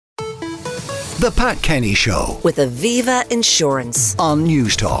The Pat Kenny Show with Aviva Insurance on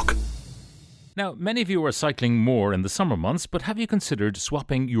News Talk. Now, many of you are cycling more in the summer months, but have you considered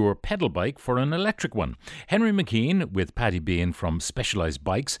swapping your pedal bike for an electric one? Henry McKean, with Paddy Behan from Specialised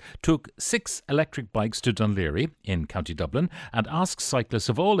Bikes, took 6 electric bikes to Dun Laoghaire in County Dublin and asked cyclists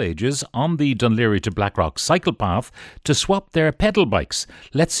of all ages on the Dun Laoghaire to Blackrock cycle path to swap their pedal bikes.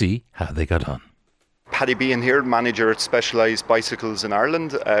 Let's see how they got on. Paddy Behan here, manager at Specialised Bicycles in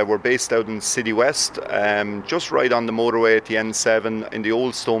Ireland. We're based out in City West, just right on the motorway at the N7 in the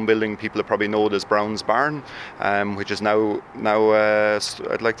old stone building people probably know it as Brown's Barn, which is now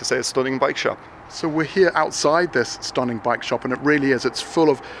I'd like to say a stunning bike shop. So we're here outside this stunning bike shop, and it really is. It's full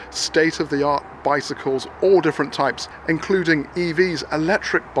of state-of-the-art bicycles, all different types, including EVs,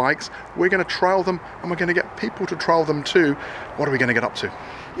 electric bikes. We're going to trial them, and we're going to get people to trial them too. What are we going to get up to?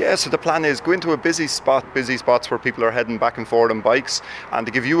 Yeah, so the plan is go into a busy spots where people are heading back and forth on bikes, and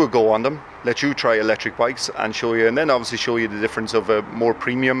to give you a go on them, let you try electric bikes and show you, and then obviously show you the difference of a more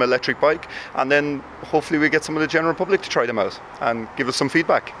premium electric bike, and then hopefully we get some of the general public to try them out and give us some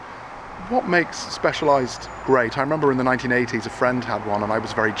feedback. What makes Specialised great? I remember in the 1980s a friend had one and I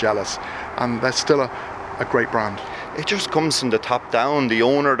was very jealous, and they're still a great brand. It just comes from the top down. The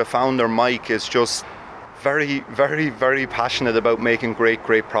owner, the founder, Mike, is just very, very, very passionate about making great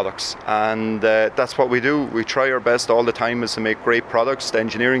products, and that's what we do. We try our best all the time is to make great products. The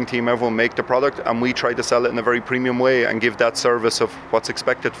engineering team, everyone make the product, and we try to sell it in a very premium way and give that service of what's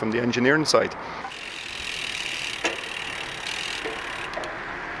expected from the engineering side.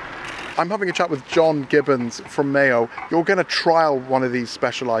 I'm having a chat with John Gibbons from Mayo. You're going to trial one of these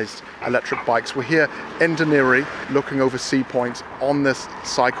Specialised electric bikes. We're here in Dun Laoghaire looking over Sea Point on this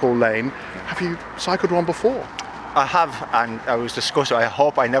cycle lane. Have you cycled one before? I have, and I was discussing, I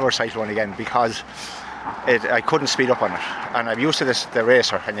hope I never cycle one again because I couldn't speed up on it. And I'm used to the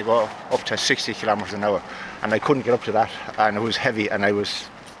racer, and you go up to 60 kilometres an hour, and I couldn't get up to that, and it was heavy, and I was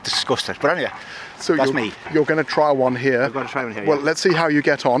disgusted. But anyway, so that's me. You're going to try one here. I'm going to try one here. Well, yeah. Let's see how you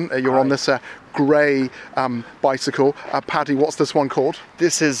get on. You're on this grey bicycle. Paddy, what's this one called?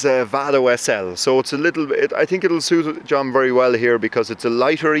 This is Vado SL. So it's a little bit, I think it'll suit John very well here because it's a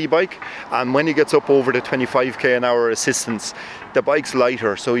lighter e-bike, and when he gets up over the 25k an hour assistance, the bike's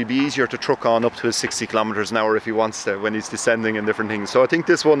lighter, so he'll be easier to truck on up to his 60 kilometres an hour if he wants to, when he's descending and different things. So I think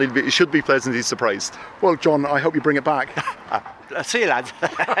this one he should be pleasantly surprised. Well, John, I hope you bring it back. See you, lads.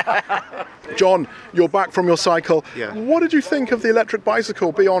 John, you're back from your cycle. Yeah. What did you think of the electric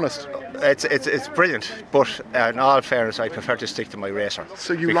bicycle? Be honest. It's brilliant, but in all fairness, I prefer to stick to my racer.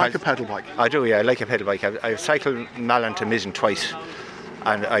 So you like a pedal bike? I do, yeah. I like a pedal bike. I've cycled Malin to Mizzen twice,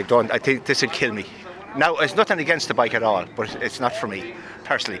 and I think this would kill me. Now, it's nothing against the bike at all, but it's not for me,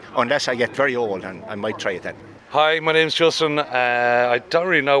 personally, unless I get very old, and I might try it then. Hi, my name's Justin. I don't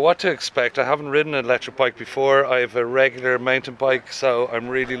really know what to expect. I haven't ridden an electric bike before. I have a regular mountain bike, so I'm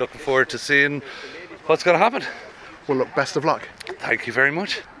really looking forward to seeing what's going to happen. Well, look, best of luck. Thank you very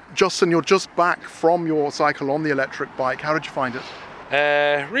much. Justin, you're just back from your cycle on the electric bike. How did you find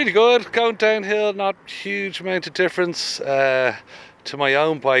it? Really good. Going downhill, not huge amount of difference to my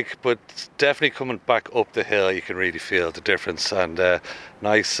own bike, but definitely coming back up the hill, you can really feel the difference. And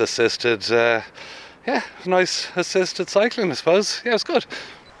nice assisted cycling, I suppose. Yeah, it's good.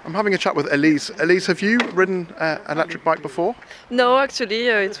 I'm having a chat with Elise. Elise, have you ridden an electric bike before? No, actually,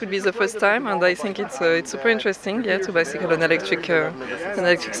 it will be the first time, and I think it's super interesting, to bicycle an electric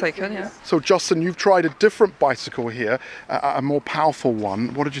cycle. Yeah. So, Justin, you've tried a different bicycle here, a more powerful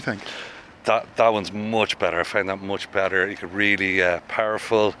one. What did you think? That one's much better. I found that much better. You could really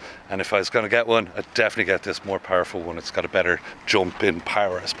powerful, and if I was going to get one, I'd definitely get this more powerful one. It's got a better jump in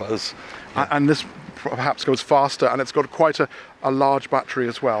power, I suppose. Yeah. And this perhaps goes faster, and it's got quite a large battery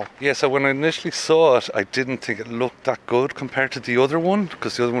as well. Yeah, so when I initially saw it, I didn't think it looked that good compared to the other one,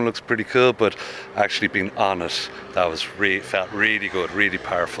 because the other one looks pretty cool, but actually being on it, that was felt really good, really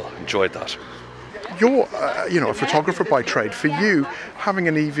powerful. Enjoyed that. You're, a photographer by trade. For you, having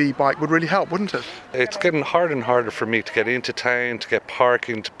an EV bike would really help, wouldn't it? It's getting harder and harder for me to get into town, to get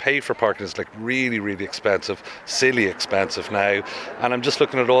parking, to pay for parking is like really, really expensive, silly expensive now. And I'm just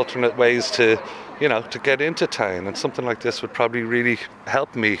looking at alternate ways to get into town. And something like this would probably really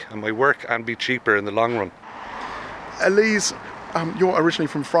help me and my work and be cheaper in the long run. Elise, you're originally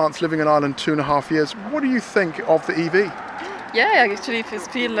from France, living in Ireland 2.5 years. What do you think of the EV? Yeah, actually it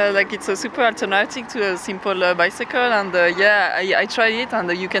feels like it's a super alternative to a simple bicycle, and I tried it,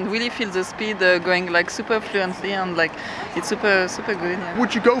 and you can really feel the speed going like super fluently, and like it's super good. Yeah.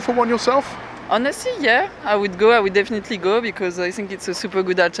 Would you go for one yourself? Honestly, yeah, I would go. I would definitely go because I think it's a super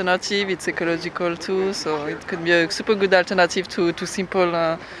good alternative. It's ecological too, so it could be a super good alternative to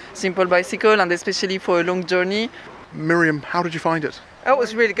simple bicycle, and especially for a long journey. Miriam, how did you find it? Oh, it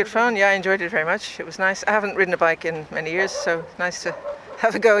was really good fun. Yeah, I enjoyed it very much. It was nice. I haven't ridden a bike in many years, so nice to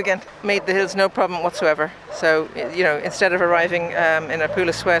have a go again. Made the hills no problem whatsoever. So, you know, instead of arriving in a pool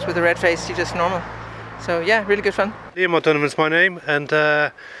of sweat with a red face, you just normal. So yeah, really good fun. Liam O'Donovan's my name, and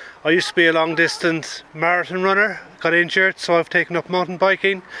I used to be a long distance marathon runner, got injured, so I've taken up mountain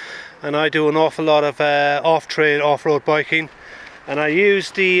biking, and I do an awful lot of off-trail, off-road biking, and I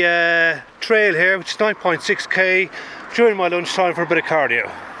use the trail here, which is 9.6k, during my lunchtime for a bit of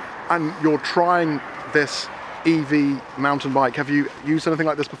cardio. And you're trying this EV mountain bike. Have you used anything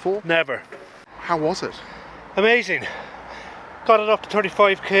like this before? Never. How was it? Amazing. Got it up to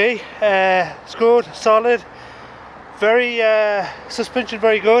 35k, it's good, solid. Very suspension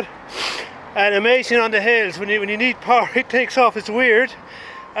very good, and amazing on the hills. When you need power, it takes off. It's weird,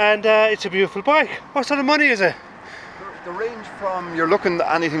 and it's a beautiful bike. What sort of money is it? The range from, you're looking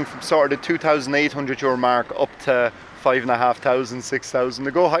at anything from sort of the €2,800 mark up to 5,500, 6,000.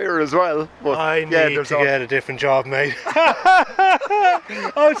 They go higher as well. But I need to get a different job, mate.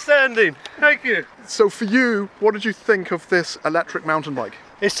 Outstanding. Thank you. So for you, what did you think of this electric mountain bike?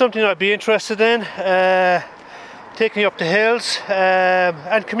 It's something I'd be interested in. Taking you up the hills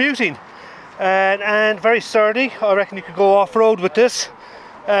and commuting, and very sturdy. I reckon you could go off-road with this.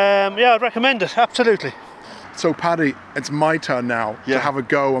 Yeah, I'd recommend it, absolutely. So Paddy, it's my turn now to have a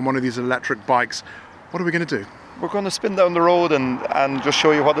go on one of these electric bikes. What are we going to do? We're going to spin down the road and just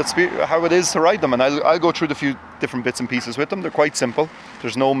show you how it is to ride them, and I'll go through the few different bits and pieces with them. They're quite simple.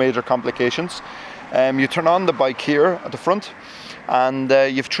 There's no major complications. You turn on the bike here at the front, and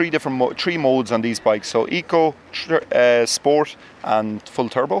you have three modes on these bikes. So eco, sport, and full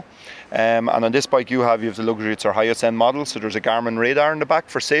turbo. And on this bike you have the luxury. It's our highest end model. So there's a Garmin radar in the back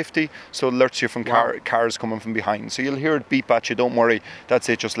for safety, so it alerts you from cars coming from behind. So you'll hear it beep at you. Don't worry. That's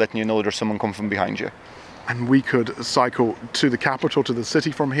it. Just letting you know there's someone coming from behind you. And we could cycle to the capital, to the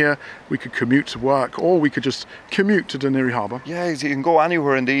city from here. We could commute to work, or we could just commute to Dun Laoghaire Harbour. Yeah, you can go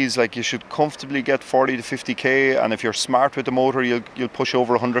anywhere in these. Like, you should comfortably get 40 to 50k, and if you're smart with the motor, you'll push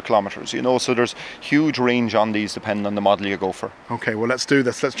over 100 kilometres. You know, so there's huge range on these depending on the model you go for. Okay, well let's do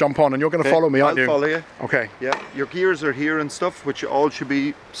this. Let's jump on, and you're going to follow me, aren't you? I'll follow you. Okay. Yeah, your gears are here and stuff, which all should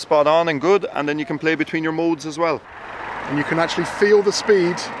be spot on and good, and then you can play between your modes as well. And you can actually feel the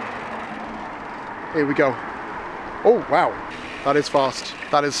speed. Here we go. Oh wow, that is fast.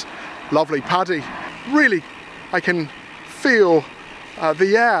 That is lovely. Paddy, really, I can feel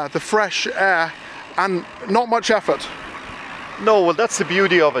the air, the fresh air, and not much effort. No, well that's the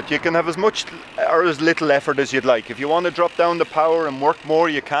beauty of it. You can have as much or as little effort as you'd like. If you want to drop down the power and work more,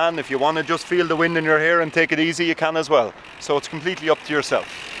 you can. If you want to just feel the wind in your hair and take it easy, you can as well. So it's completely up to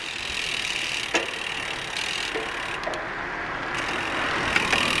yourself.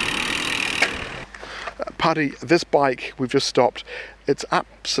 Paddy, this bike we've just stopped, it's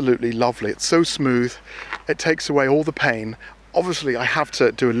absolutely lovely. It's so smooth, it takes away all the pain. Obviously I have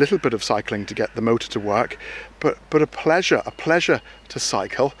to do a little bit of cycling to get the motor to work, but a pleasure to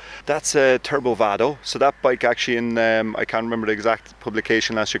cycle. That's a Turbo Vado. So that bike actually I can't remember the exact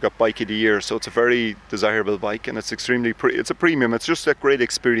publication last year, got Bike of the Year. So it's a very desirable bike, and it's extremely it's a premium. It's just a great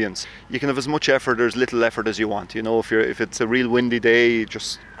experience. You can have as much effort or as little effort as you want. You know, if it's a real windy day, you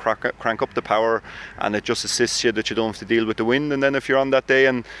just crank up the power, and it just assists you that you don't have to deal with the wind. And then if you're on that day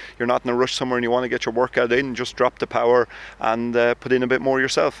and you're not in a rush somewhere and you want to get your workout in, just drop the power and put in a bit more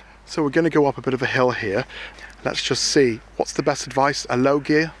yourself. So we're going to go up a bit of a hill here. Let's just see, what's the best advice? A low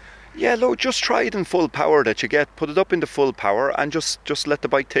gear? Yeah, just try it in full power that you get. Put it up into full power and just let the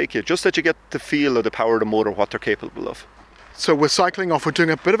bike take you. Just that you get the feel of the power of the motor, what they're capable of. So we're cycling off, we're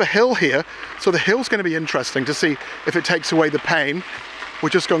doing a bit of a hill here. So the hill's going to be interesting to see if it takes away the pain. We're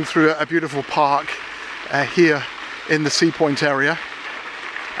just going through a beautiful park here in the Sea Point area,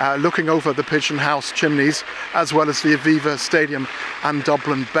 looking over the Pigeon House chimneys, as well as the Aviva Stadium and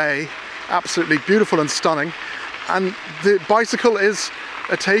Dublin Bay. Absolutely beautiful and stunning. And the bicycle is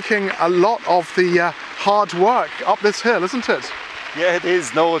taking a lot of the hard work up this hill, isn't it? Yeah, it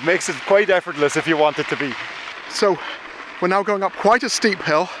is. No, it makes it quite effortless if you want it to be. So we're now going up quite a steep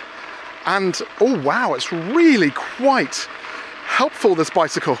hill, and oh wow, it's really quite helpful, this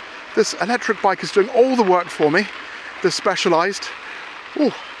bicycle. This electric bike is doing all the work for me. They're specialised.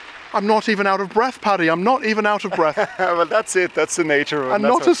 Oh, I'm not even out of breath, Paddy. I'm not even out of breath. Well, that's it. That's the nature of it. And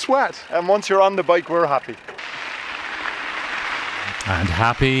not a sweat. And once you're on the bike, we're happy. And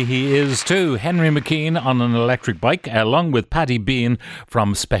happy he is too. Henry McKean on an electric bike, along with Paddy Behan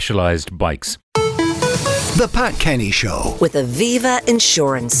from Specialised Bikes. The Pat Kenny Show with Aviva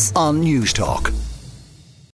Insurance on News Talk.